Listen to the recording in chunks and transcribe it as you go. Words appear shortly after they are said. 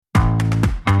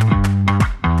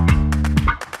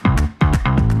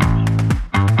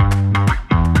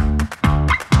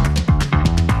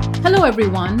Hello,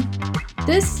 everyone.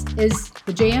 This is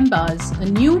the JM Buzz, a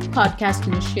new podcast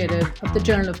initiative of the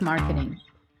Journal of Marketing.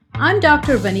 I'm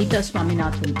Dr. Vanita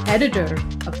Swaminathan, editor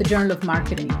of the Journal of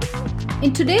Marketing.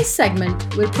 In today's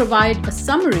segment, we'll provide a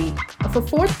summary of a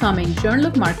forthcoming Journal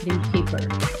of Marketing paper.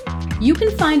 You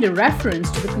can find a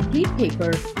reference to the complete paper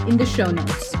in the show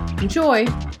notes. Enjoy!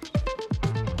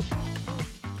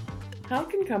 How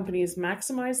can companies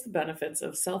maximize the benefits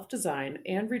of self-design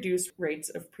and reduce rates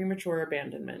of premature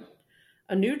abandonment?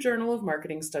 A new Journal of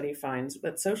Marketing study finds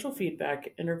that social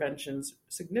feedback interventions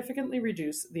significantly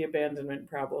reduce the abandonment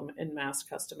problem in mass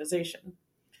customization.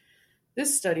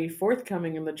 This study,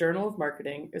 forthcoming in the Journal of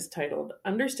Marketing, is titled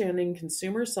Understanding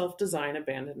Consumer Self-Design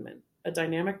Abandonment, a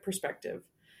Dynamic Perspective,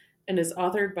 and is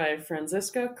authored by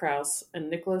Franziska Kraus and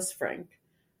Nicholas Frank.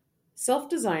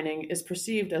 Self-designing is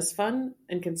perceived as fun,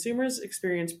 and consumers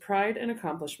experience pride and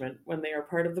accomplishment when they are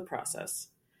part of the process.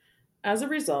 As a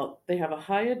result, they have a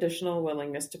high additional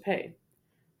willingness to pay.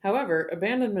 However,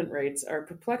 abandonment rates are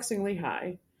perplexingly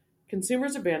high.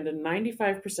 Consumers abandon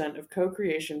 95% of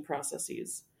co-creation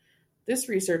processes. This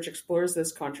research explores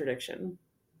this contradiction.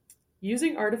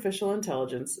 Using artificial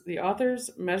intelligence, the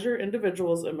authors measure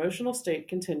individuals' emotional state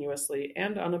continuously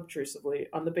and unobtrusively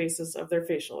on the basis of their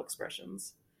facial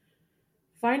expressions.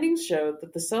 Findings showed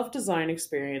that the self-design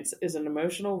experience is an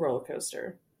emotional roller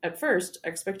coaster. At first,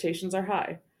 expectations are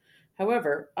high.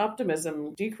 However,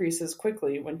 optimism decreases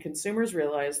quickly when consumers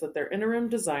realize that their interim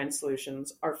design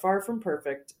solutions are far from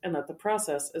perfect and that the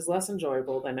process is less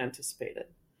enjoyable than anticipated.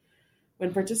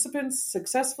 When participants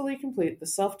successfully complete the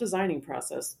self-designing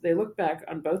process, they look back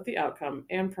on both the outcome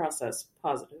and process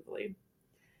positively.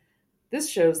 This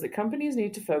shows that companies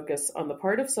need to focus on the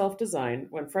part of self-design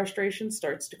when frustration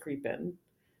starts to creep in.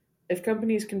 If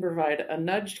companies can provide a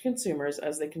nudge to consumers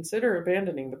as they consider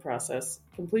abandoning the process,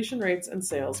 completion rates and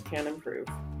sales can improve.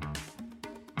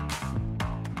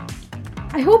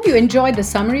 I hope you enjoyed the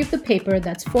summary of the paper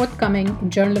that's forthcoming in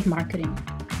Journal of Marketing.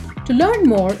 To learn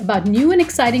more about new and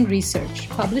exciting research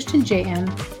published in JM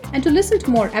and to listen to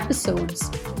more episodes,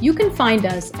 you can find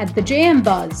us at the JM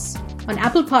Buzz on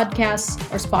Apple Podcasts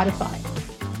or Spotify.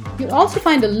 You'll also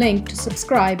find a link to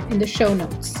subscribe in the show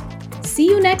notes. See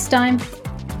you next time.